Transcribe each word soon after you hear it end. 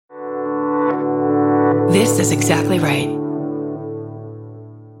This is exactly right.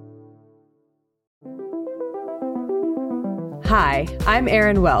 Hi, I'm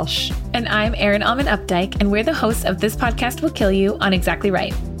Erin Welsh. And I'm Erin Alman Updike, and we're the hosts of This Podcast Will Kill You on Exactly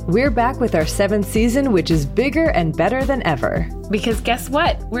Right. We're back with our 7th season, which is bigger and better than ever. Because guess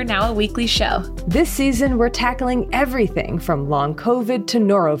what? We're now a weekly show. This season, we're tackling everything from long COVID to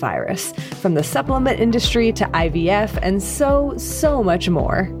norovirus, from the supplement industry to IVF, and so much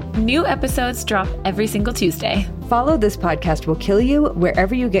more. New episodes drop every single Tuesday. Follow This Podcast Will Kill You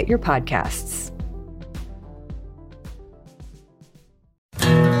wherever you get your podcasts.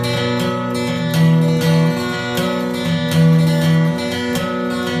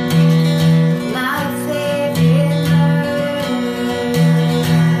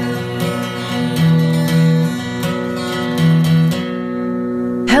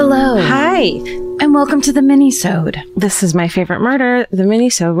 Hello. Hi. And welcome to the Minisode. This is my favorite murder, the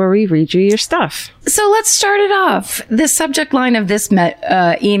Minisode, where we read you your stuff. So let's start it off. The subject line of this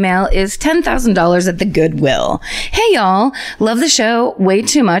email is $10,000 at the Goodwill. Hey, y'all. Love the show way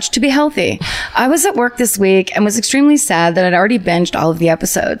too much to be healthy. I was at work this week and was extremely sad that I'd already binged all of the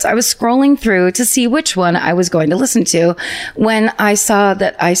episodes. I was scrolling through to see which one I was going to listen to when I saw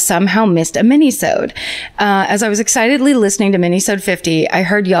that I somehow missed a Minisode. As I was excitedly listening to Minisode 50, I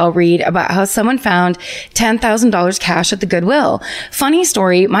heard y'all read about how someone found $10,000 cash at the Goodwill. Funny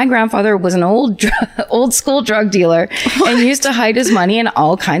story, my grandfather was an old school drug dealer and used to hide his money in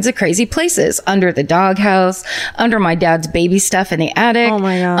all kinds of crazy places. Under the doghouse, under my dad's baby stuff in the attic,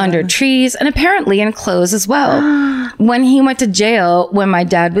 under trees, and apparently in clothes as well. When he went to jail when my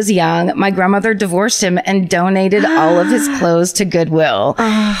dad was young, my grandmother divorced him and donated all of his clothes to Goodwill.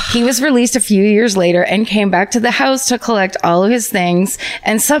 He was released a few years later and came back to the house to collect all of his things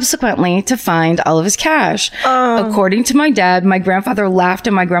and subsequently to find all of his cash. According to my dad, my grandfather laughed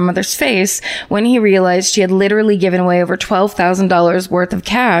in my grandmother's face when he realized she had literally given away over $12,000 worth of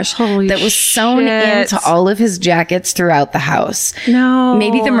cash that was sewn into all of his jackets throughout the house. No.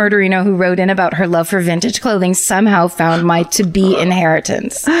 Maybe the murderino who wrote in about her love for vintage clothing somehow found my to-be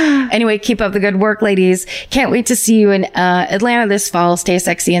inheritance. Anyway, keep up the good work, ladies. Can't wait to see you in Atlanta this fall. Stay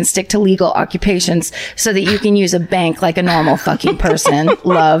sexy and stick to legal occupations so that you can use a bank like a normal fucking person.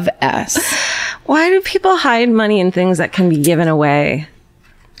 Love, S. Why do people hide money in things that can be given away?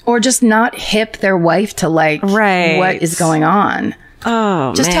 Or just not hip their wife to what is going on.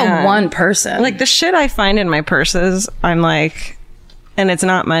 Oh, just man. tell one person. Like the shit I find in my purses, I'm like, and it's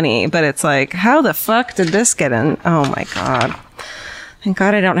not money, but it's like, how the fuck did this get in? Oh my God. Thank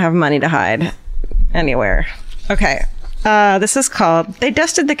God I don't have money to hide anywhere. Okay. This is called, They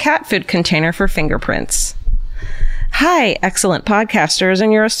Dusted the Cat Food Container for Fingerprints. Hi, excellent podcasters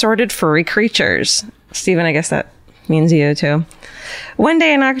and your assorted furry creatures. Stephen, I guess that means you too. One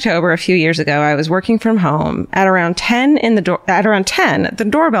day in October, a few years ago, I was working from home. At around 10, the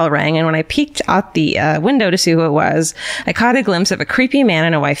doorbell rang, and when I peeked out the window to see who it was, I caught a glimpse of a creepy man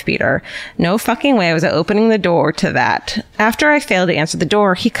in a wife beater. No fucking way was I opening the door to that. After I failed to answer the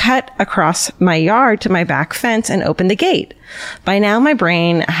door, he cut across my yard to my back fence and opened the gate. By now, my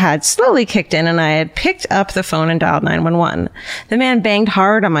brain had slowly kicked in, and I had picked up the phone and dialed 911. The man banged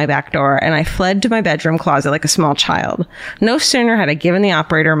hard on my back door, and I fled to my bedroom closet like a small child. No sooner had I given the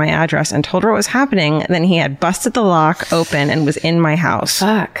operator my address and told her what was happening than he had busted the lock open and was in my house.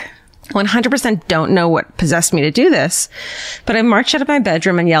 Fuck. 100% don't know what possessed me to do this, but I marched out of my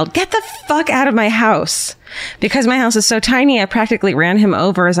bedroom and yelled, "Get the fuck out of my house!" Because my house is so tiny, I practically ran him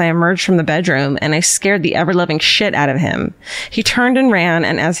over as I emerged from the bedroom, and I scared the ever-loving shit out of him. He turned and ran,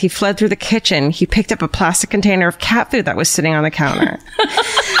 and as he fled through the kitchen, he picked up a plastic container of cat food that was sitting on the counter.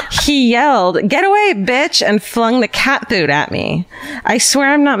 He yelled, "Get away, bitch," and flung the cat food at me. I swear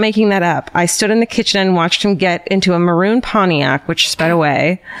I'm not making that up. I stood in the kitchen and watched him get into a maroon Pontiac, which sped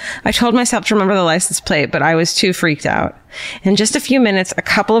away. I told myself to remember the license plate, but I was too freaked out. In just a few minutes, a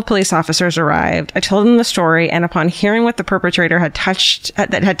couple of police officers arrived. I told them the story, and upon hearing what the perpetrator had touched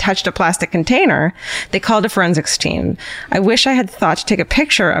a plastic container, they called a forensics team. I wish I had thought to take a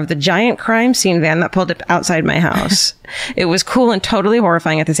picture of the giant crime scene van that pulled up outside my house. It was cool and totally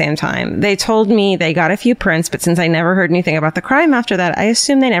horrifying at the same time. They told me they got a few prints, but since I never heard anything about the crime after that, I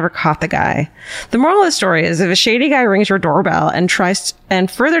assume they never caught the guy. The moral of the story is if a shady guy rings your doorbell and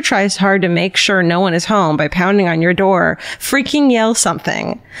further tries hard to make sure no one is home by pounding on your door, freaking yell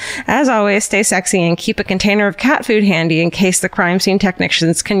something. As always, stay sexy and keep a container of cat food handy in case the crime scene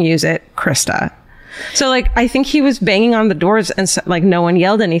technicians can use it. Krista. So, I think he was banging on the doors and, no one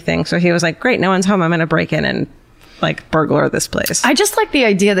yelled anything. So he was like, great, no one's home. I'm going to break in and like burglar this place. I just like the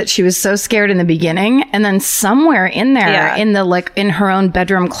idea that she was so scared in the beginning, and then somewhere in there, in the like in her own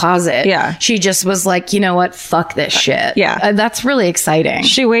bedroom closet, she just was like, you know what, fuck this shit. That's really exciting.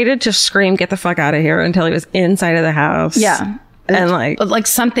 She waited to scream, "Get the fuck out of here!" until he was inside of the house. And like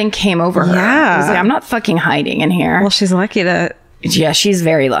something came over her. Yeah, it was like, I'm not fucking hiding in here. Well, she's lucky that. Yeah, she's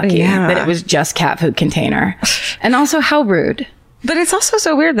very lucky that it was just cat food container. And also, how rude. But it's also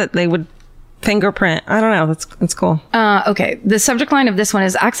so weird that they would fingerprint. I don't know. That's cool. Okay. The subject line of this one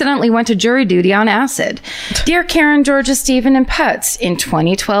is accidentally went to jury duty on acid. Dear Karen, Georgia, Stephen, and pets. In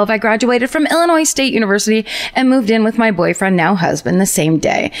 2012, I graduated from Illinois State University and moved in with my boyfriend, now husband, the same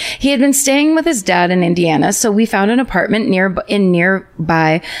day. He had been staying with his dad in Indiana, so we found an apartment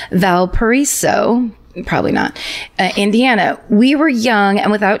nearby Valparaiso. Probably not. Indiana. We were young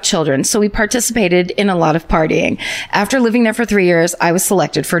and without children, so we participated in a lot of partying. After living there for 3 years, I was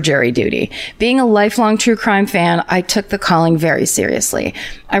selected for jury duty. Being a lifelong true crime fan, I took the calling very seriously.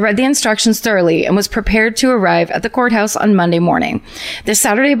 I read the instructions thoroughly and was prepared to arrive at the courthouse on Monday morning. The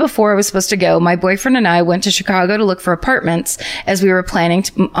Saturday before I was supposed to go, my boyfriend and I went to Chicago to look for apartments as we were planning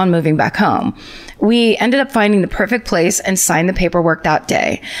on moving back home. We ended up finding the perfect place and signed the paperwork that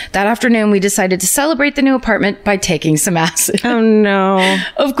day. That afternoon, we decided to celebrate the new apartment by taking some acid. Oh, no.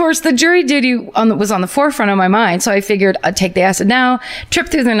 Of course, the jury duty was on the forefront of my mind, so I figured I'd take the acid now, trip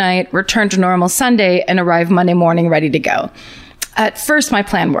through the night, return to normal Sunday, and arrive Monday morning ready to go. At first, my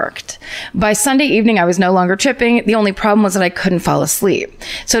plan worked. By Sunday evening, I was no longer tripping. The only problem was that I couldn't fall asleep.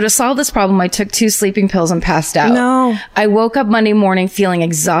 So to solve this problem, I took 2 sleeping pills and passed out. No. I woke up Monday morning feeling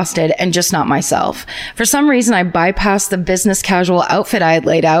exhausted and just not myself. For some reason, I bypassed the business casual outfit I had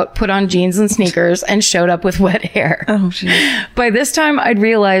laid out, put on jeans and sneakers, and showed up with wet hair. Oh, geez. By this time, I'd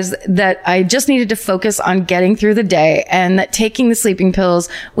realized that I just needed to focus on getting through the day and that taking the sleeping pills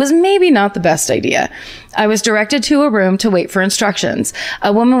was maybe not the best idea. I was directed to a room to wait for instructions.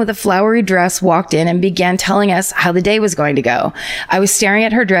 A woman with a flowery dress walked in and began telling us how the day was going to go. I was staring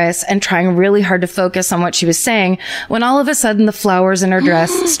at her dress and trying really hard to focus on what she was saying when all of a sudden the flowers in her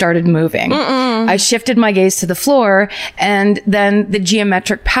dress started moving. I shifted my gaze to the floor, and then the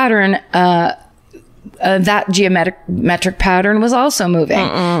geometric pattern that geometric pattern was also moving.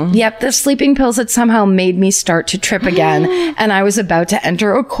 Yep, the sleeping pills had somehow made me start to trip again, and I was about to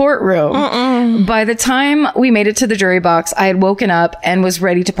enter a courtroom. By the time we made it to the jury box, I had woken up and was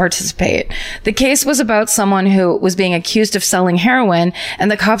ready to participate. The case was about someone who was being accused of selling heroin,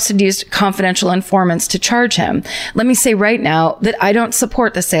 and the cops had used confidential informants to charge him. Let me say right now that I don't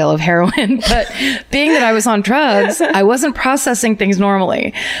support the sale of heroin, but being that I was on drugs, I wasn't processing things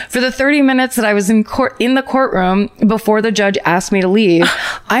normally. For the 30 minutes that I was in the courtroom before the judge asked me to leave,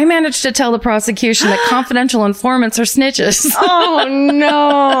 I managed to tell the prosecution that confidential informants are snitches. Oh,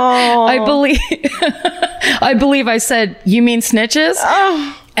 no. I believe I said, "You mean snitches?"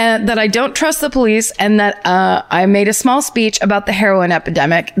 Oh. And that I don't trust the police, and that I made a small speech about the heroin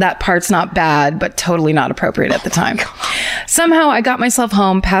epidemic. That part's not bad, but totally not appropriate at the time. Somehow I got myself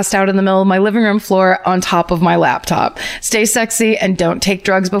home, passed out in the middle of my living room floor on top of my laptop. Stay sexy and don't take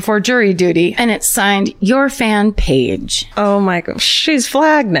drugs before jury duty. And it's signed, Your Fan Paige. Oh my God. She's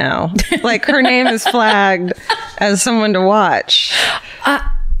flagged now. Like, her name is flagged as someone to watch.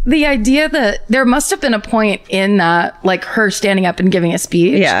 The idea that there must have been a point in that, like her standing up and giving a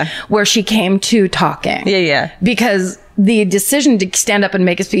speech where she came to talking. Yeah. Because the decision to stand up and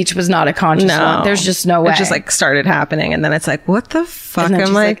make a speech was not a conscious one. There's just no way. It just like started happening. And then it's like, what the fuck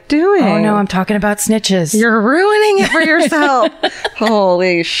am I doing? Oh no, I'm talking about snitches. You're ruining it for yourself.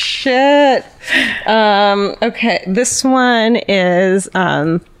 Holy shit. Okay. This one is,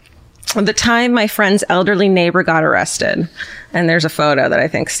 the time my friend's elderly neighbor got arrested. And there's a photo that I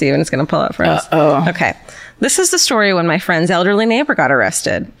think Steven's going to pull up for us. Okay. This is the story when my friend's elderly neighbor got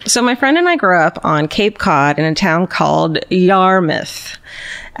arrested. So my friend and I grew up on Cape Cod in a town called Yarmouth.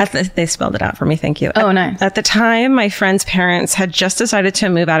 They spelled it out for me. Thank you. Oh, nice. At the time, my friend's parents had just decided to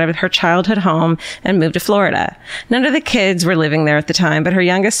move out of her childhood home and move to Florida. None of the kids were living there at the time, but her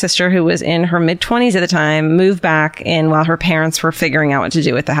youngest sister, who was in her mid-20s at the time, moved back in while her parents were figuring out what to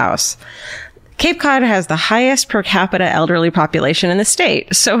do with the house. Cape Cod has the highest per capita elderly population in the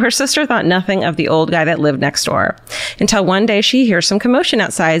state, so her sister thought nothing of the old guy that lived next door. Until one day she hears some commotion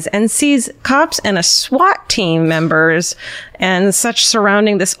outside and sees cops and a SWAT team members and such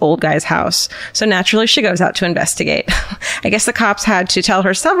surrounding this old guy's house. So naturally she goes out to investigate. I guess the cops had to tell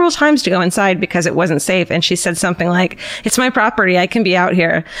her several times to go inside because it wasn't safe, and she said something like, "It's my property, I can be out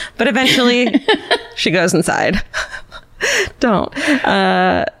here." But eventually she goes inside. Don't.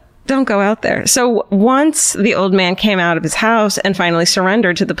 don't go out there. So once the old man came out of his house and finally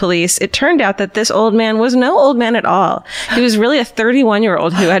surrendered to the police, it turned out that this old man was no old man at all. He was really a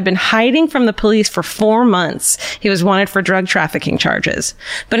 31-year-old who had been hiding from the police for 4 months. He was wanted for drug trafficking charges.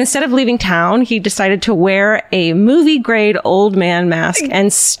 But instead of leaving town, he decided to wear a movie-grade old man mask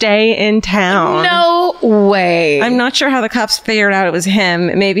and stay in town. No way. I'm not sure how the cops figured out it was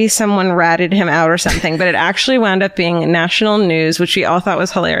him. Maybe someone ratted him out or something, but it actually wound up being national news, which we all thought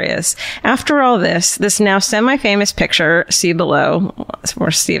was hilarious. After all this now semi-famous picture, see below, for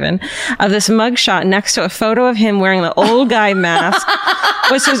Stephen, of this mugshot next to a photo of him wearing the old guy mask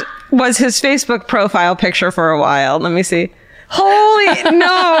was his Facebook profile picture for a while. Let me see. Holy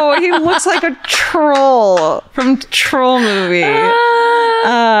no, he looks like a troll from Troll movie.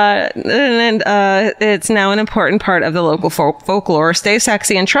 And it's now an important part of the local folklore. Stay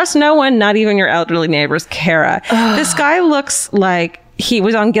sexy and trust no one, not even your elderly neighbors, Kara. This guy looks like he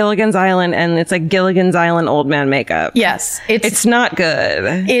was on Gilligan's Island, and it's like Gilligan's Island old man makeup. Yes. It's not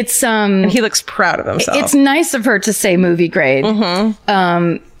good. It's, and he looks proud of himself. It's nice of her to say movie grade.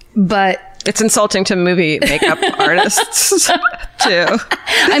 Mm-hmm. But it's insulting to movie makeup artists too.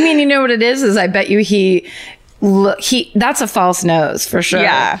 I mean, you know what it is I bet you that's a false nose for sure.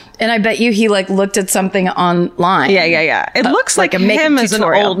 Yeah. And I bet you he like looked at something online. Yeah. It looks like a makeup him as an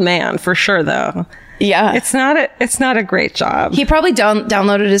tutorial. old man for sure though. Yeah. It's not a great job. He probably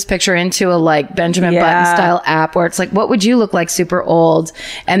downloaded his picture into a like Benjamin Button style app where it's like, what would you look like super old?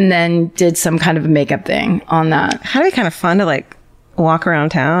 And then did some kind of a makeup thing on that. That'd be kind of fun to like walk around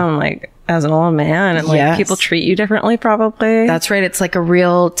town like as an old man and like people treat you differently probably. That's right. It's like a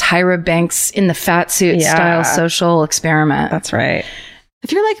real Tyra Banks in the fat suit style social experiment. That's right.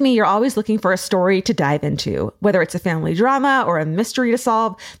 If you're like me, you're always looking for a story to dive into. Whether it's a family drama or a mystery to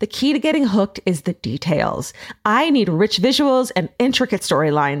solve, the key to getting hooked is the details. I need rich visuals and intricate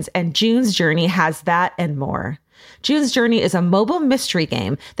storylines, and June's Journey has that and more. June's Journey is a mobile mystery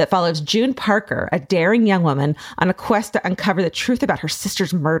game that follows June Parker, a daring young woman, on a quest to uncover the truth about her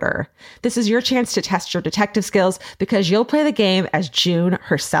sister's murder. This is your chance to test your detective skills because you'll play the game as June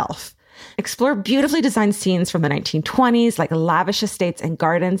herself. Explore beautifully designed scenes from the 1920s, like lavish estates and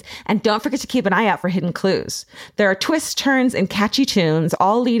gardens, and don't forget to keep an eye out for hidden clues. There are twists, turns, and catchy tunes,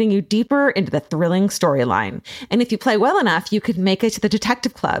 all leading you deeper into the thrilling storyline. And if you play well enough, you could make it to the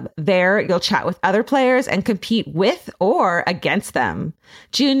Detective Club. There, you'll chat with other players and compete with or against them.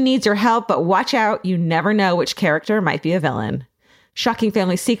 June needs your help, but watch out, you never know which character might be a villain. Shocking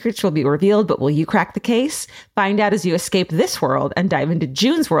family secrets will be revealed, but will you crack the case? Find out as you escape this world and dive into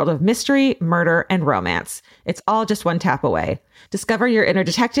June's world of mystery, murder, and romance. It's all just one tap away. Discover your inner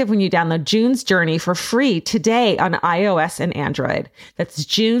detective when you download June's Journey for free today on iOS and Android. That's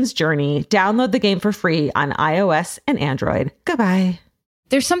June's Journey. Download the game for free on iOS and Android. Goodbye.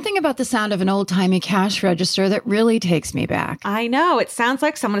 There's something about the sound of an old-timey cash register that really takes me back. I know. It sounds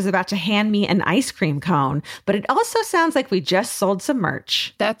like someone is about to hand me an ice cream cone, but it also sounds like we just sold some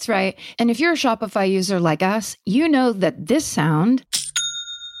merch. That's right. And if you're a Shopify user like us, you know that this sound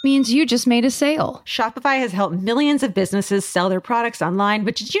means you just made a sale. Shopify has helped millions of businesses sell their products online,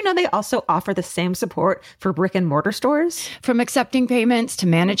 but did you know they also offer the same support for brick and mortar stores? From accepting payments to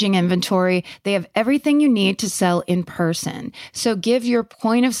managing inventory, they have everything you need to sell in person. So give your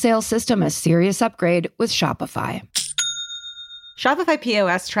point of sale system a serious upgrade with Shopify. Shopify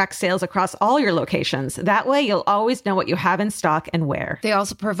POS tracks sales across all your locations. That way, you'll always know what you have in stock and where. They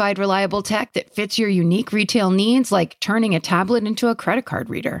also provide reliable tech that fits your unique retail needs, like turning a tablet into a credit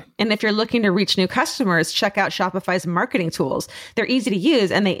card reader. And if you're looking to reach new customers, check out Shopify's marketing tools. They're easy to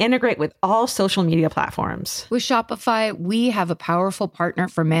use, and they integrate with all social media platforms. With Shopify, we have a powerful partner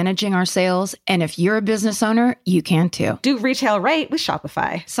for managing our sales. And if you're a business owner, you can too. Do retail right with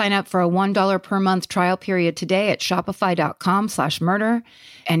Shopify. Sign up for a $1 per month trial period today at shopify.com/murder.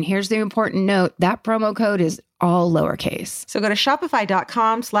 And here's the important note, that promo code is all lowercase. So go to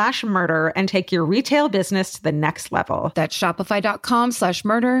shopify.com/murder and take your retail business to the next level. That's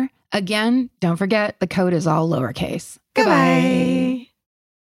shopify.com/murder. Again, don't forget the code is all lowercase. Goodbye.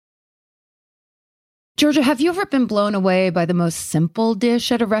 Georgia, have you ever been blown away by the most simple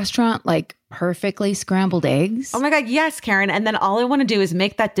dish at a restaurant, like perfectly scrambled eggs? Oh my God, yes, Karen. And then all I want to do is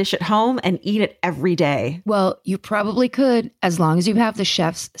make that dish at home and eat it every day. Well, you probably could, as long as you have the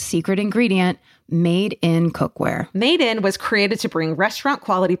chef's secret ingredient, Made in Cookware. Made In was created to bring restaurant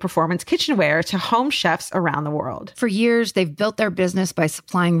quality performance kitchenware to home chefs around the world. For years, they've built their business by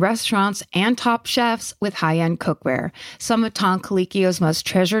supplying restaurants and top chefs with high-end cookware. Some of Tom Colicchio's most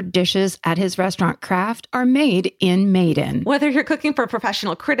treasured dishes at his restaurant Craft are made in Made In. Whether you're cooking for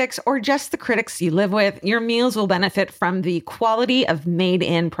professional critics or just the critics you live with, your meals will benefit from the quality of Made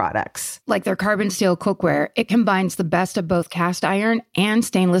In products. Like their carbon steel cookware, it combines the best of both cast iron and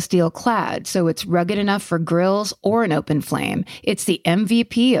stainless steel clad, so it's rugged enough for grills or an open flame. It's the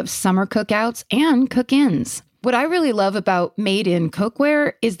MVP of summer cookouts and cook-ins. What I really love about Made In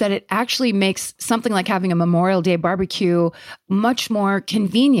Cookware is that it actually makes something like having a Memorial Day barbecue much more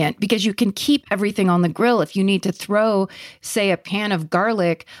convenient because you can keep everything on the grill. If you need to throw, say, a pan of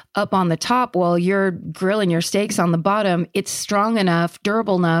garlic up on the top while you're grilling your steaks on the bottom, it's strong enough,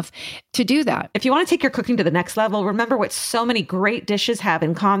 durable enough to do that. If you want to take your cooking to the next level, remember what so many great dishes have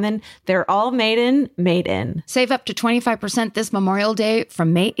in common. They're all made in. Save up to 25% this Memorial Day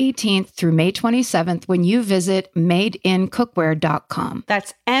from May 18th through May 27th when you visit madeincookware.com.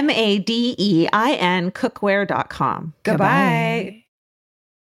 That's MADEIN cookware.com. Goodbye.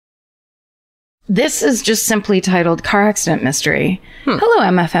 This is just simply titled Car Accident Mystery. Hello,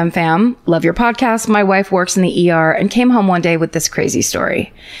 MFM fam. Love your podcast. My wife works in the ER and came home one day with this crazy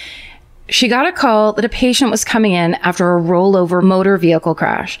story. She got a call that a patient was coming in after a rollover motor vehicle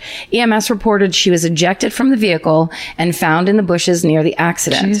crash. EMS reported she was ejected from the vehicle and found in the bushes near the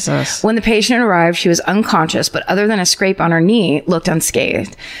accident. Jesus. When the patient arrived, she was unconscious, but other than a scrape on her knee, looked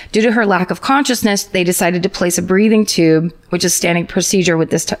unscathed. Due to her lack of consciousness, they decided to place a breathing tube, which is standard procedure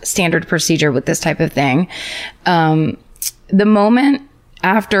with this type of thing. The moment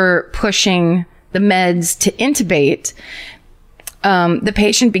after pushing the meds to intubate, the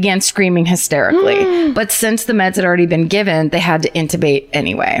patient began screaming hysterically, but since the meds had already been given, they had to intubate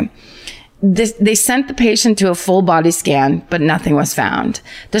anyway. They sent the patient to a full body scan, but nothing was found.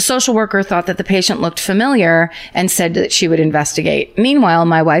 The social worker thought that the patient looked familiar and said that she would investigate. Meanwhile,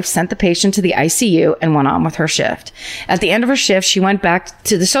 my wife sent the patient to the ICU and went on with her shift. At the end of her shift, she went back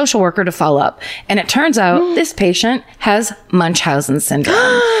to the social worker to follow up. And it turns out this patient has Munchausen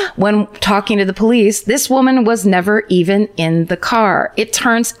syndrome. When talking to the police, this woman was never even in the car. It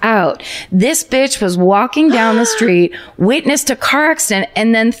turns out this bitch was walking down the street, witnessed a car accident,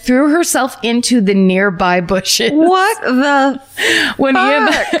 and then threw herself into the nearby bushes. What the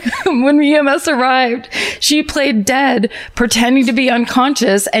when EMS arrived, she played dead, pretending to be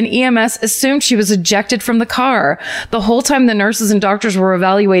unconscious, and EMS assumed she was ejected from the car. The whole time the nurses and doctors were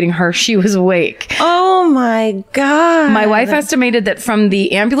evaluating her, she was awake. Oh my God. My wife estimated that from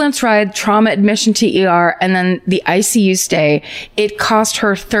the ambulance ride, trauma admission to ER, and then the ICU stay, it cost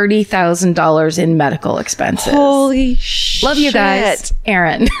her $30,000 in medical expenses. Holy shit. Love you guys.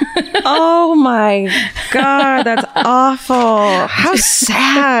 Erin. Oh my God, that's awful. How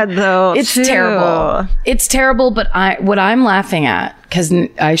sad though. It's too. terrible. It's terrible, but what I'm laughing at, because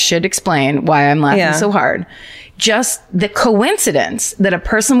I should explain why I'm laughing so hard. Just the coincidence that a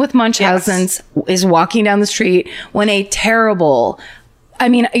person with Munchausen's is walking down the street when a rollover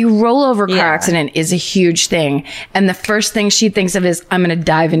car accident is a huge thing. And the first thing she thinks of is, I'm going to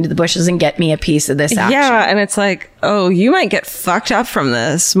dive into the bushes and get me a piece of this action. Yeah, and it's like, oh, you might get fucked up from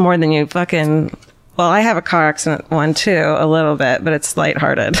this more than you fucking... Well, I have a car accident one too, a little bit, but it's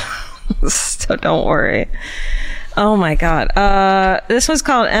lighthearted. So don't worry. Oh my God. This was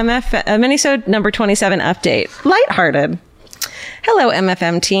called MFM Minisode number 27 update. Lighthearted. Hello,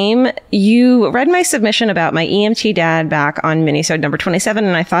 MFM team. You read my submission about my EMT dad back on Minisode number 27,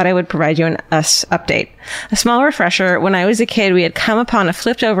 and I thought I would provide you an update. A small refresher, when I was a kid, we had come upon a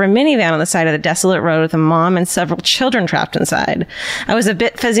flipped-over minivan on the side of the desolate road with a mom and several children trapped inside. I was a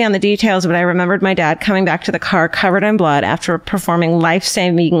bit fuzzy on the details, but I remembered my dad coming back to the car covered in blood after performing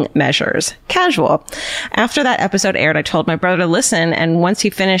life-saving measures. Casual. After that episode aired, I told my brother to listen, and once he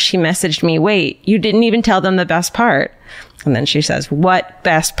finished, he messaged me, "Wait, you didn't even tell them the best part." And then she says, "What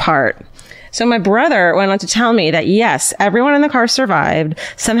best part?" So my brother went on to tell me that yes, everyone in the car survived.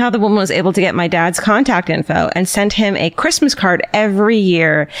 Somehow the woman was able to get my dad's contact info and sent him a Christmas card every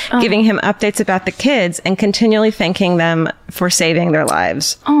year, giving him updates about the kids and continually thanking them for saving their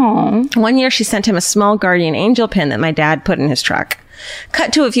lives. Oh. One year she sent him a small guardian angel pin that my dad put in his truck.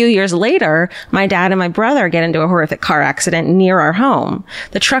 Cut to a few years later, my dad and my brother get into a horrific car accident near our home.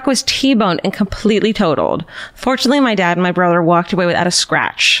 The truck was T-boned and completely totaled. Fortunately, my dad and my brother walked away without a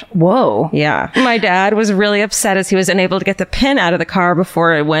scratch. Whoa. Yeah. My dad was really upset as he was unable to get the pin out of the car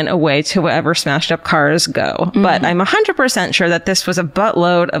before it went away to wherever smashed up cars go. But I'm 100% sure that this was a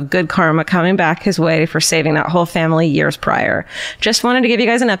buttload of good karma coming back his way for saving that whole family years prior. Just wanted to give you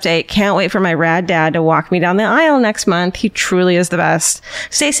guys an update. Can't wait for my rad dad to walk me down the aisle next month. He truly is the best.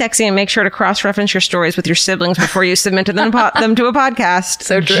 Stay sexy and make sure to cross-reference your stories with your siblings before you submit to them to a podcast.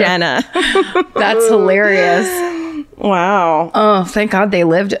 So true. Jenna. That's hilarious. Wow. Oh, thank God they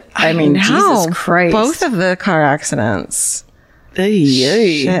lived. I mean, Jesus Christ. Both of the car accidents.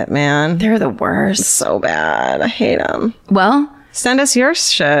 Ay. Shit, man. They're the worst. So bad. I hate them. Well, send us your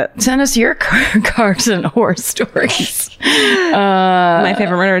shit. Send us your cars and horror stories. My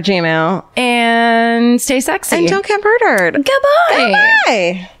favorite murder at Gmail. And stay sexy. And don't get murdered. Goodbye.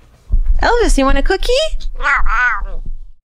 Goodbye. Elvis, you want a cookie?